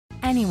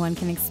Anyone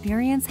can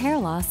experience hair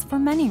loss for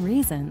many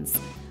reasons.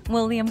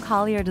 William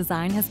Collier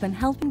Design has been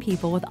helping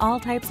people with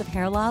all types of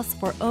hair loss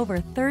for over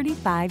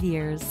 35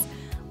 years.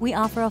 We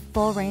offer a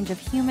full range of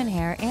human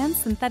hair and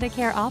synthetic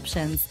hair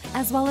options,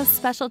 as well as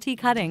specialty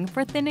cutting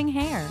for thinning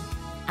hair.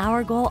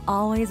 Our goal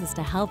always is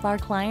to help our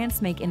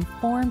clients make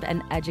informed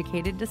and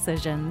educated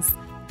decisions.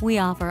 We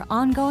offer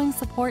ongoing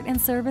support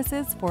and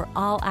services for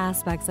all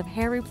aspects of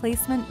hair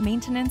replacement,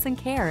 maintenance, and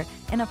care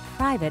in a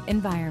private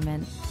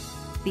environment.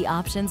 The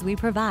options we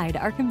provide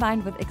are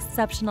combined with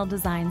exceptional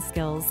design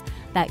skills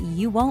that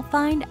you won't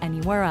find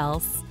anywhere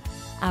else.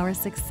 Our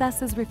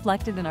success is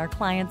reflected in our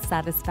clients'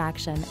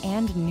 satisfaction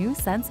and new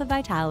sense of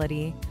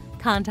vitality.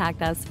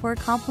 Contact us for a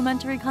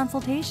complimentary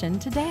consultation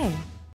today.